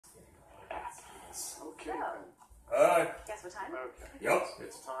Guess what time? Okay. Yep.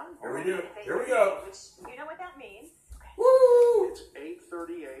 It's time. Here we do. Here we go. Which, you know what that means. Woo! It's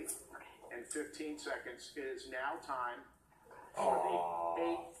 8:38 and 15 seconds. It is now time for the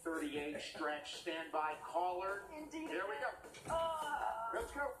 8:38 stretch. Stand by, caller. Indeed. Here we go.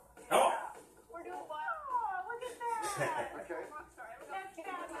 Let's go. Oh. We're doing what? Oh, look at that. Okay. That's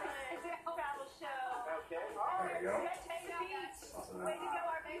travel show. Okay. There you go. Take the beach. Way to go,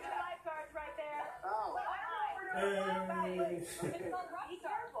 our major lifeguards right there. Oh. Hey. Be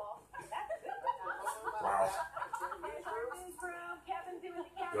careful. Wow. Kevin doing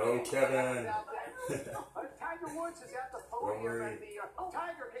the Go, Kevin. Tiger Woods is at the Don't podium. worry. And the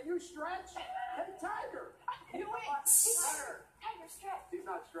Tiger, can you stretch? Hey, Tiger. Do it. Tiger. Tiger, stretch. He's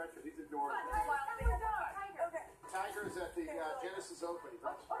not stretching. He's ignoring it. Tiger. Tiger's at the Genesis Open. He's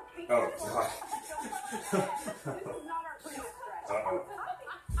not stretching. Oh, God. This is not our prettiest stretch. Uh-oh.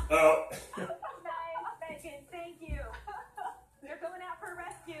 Oh. Nice, Megan. Thank you. They're going out for a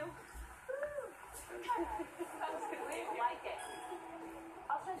rescue. I like it.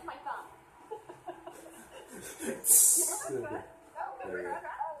 I'll touch my thumb. There you go.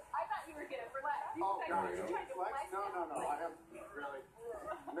 I thought you were going to relax. Oh, God. There you go. Flex? No. I haven't really.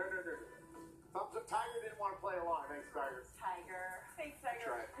 No. Thumbs up. Tiger didn't want to play along. Thanks, Tiger. Tiger. Thanks, That's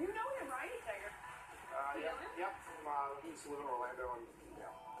Tiger. right. You know him, right, Tiger? Yep. He used to live in Orlando and,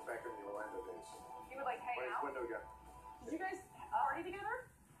 back in the Orlando days. You would like hang When his out? window got, Did you guys party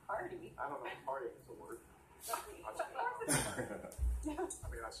together? Party? I don't know, partying is a word. Of course it is. I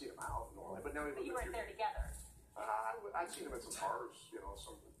mean, I've seen him out normally, but no, he But you weren't there together. I've seen him at some bars,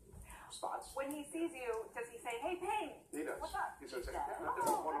 some spots. When he sees you, does he say, "Hey, Payne"? He does. What's up? He says, He hey, does. I did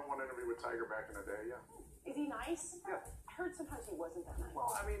a one-on-one interview with Tiger back in the day, yeah. Is he nice? Yeah. I heard sometimes he wasn't that nice.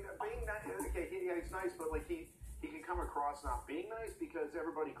 Well, I mean, being nice, okay, he's nice, but like he can come across not being nice because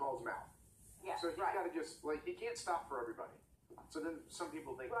everybody calls him out. Yeah, So he's got to just, like, he can't stop for everybody. So then some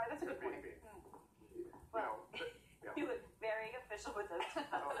people think Right, that's a they're good point. being, Well, you look very official with those.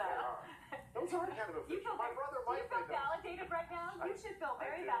 Those are kind of official. My brother might feel make them. validated right now. You should feel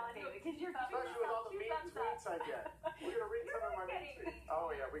very validated because you're giving Especially with all yourself the two mean thumbs up. tweets I get. We're going to read some of my mean tweets. Oh,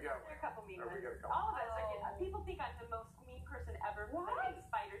 yeah, we got There are a couple mean Oh, we ones. got a couple. All of us are getting. People think I'm the most mean person ever for the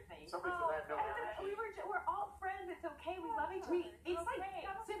spider thing. Somebody said that. No, We're all friends. It's okay. We love each other. It's like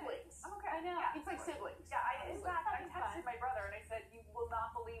siblings. Okay. I know. Yeah, it's like siblings. Yeah, I texted my brother and I said, "You will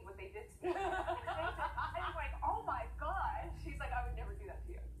not believe what they did to me." And he's like, "Oh my gosh." He's like, "I would never do that to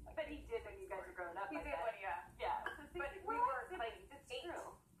you." But he did when you guys were growing up. He like did that. when, yeah. Yeah. But we were like, It's 8. true.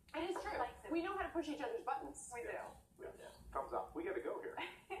 It is true. Likes it. We know how to push each other's buttons. We do. Thumbs up. We got to go here.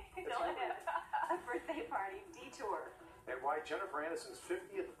 Dylan had a birthday party detour. And why Jennifer Aniston's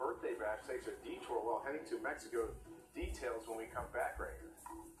 50th birthday bash takes a detour while heading to Mexico. Details when we come back right here.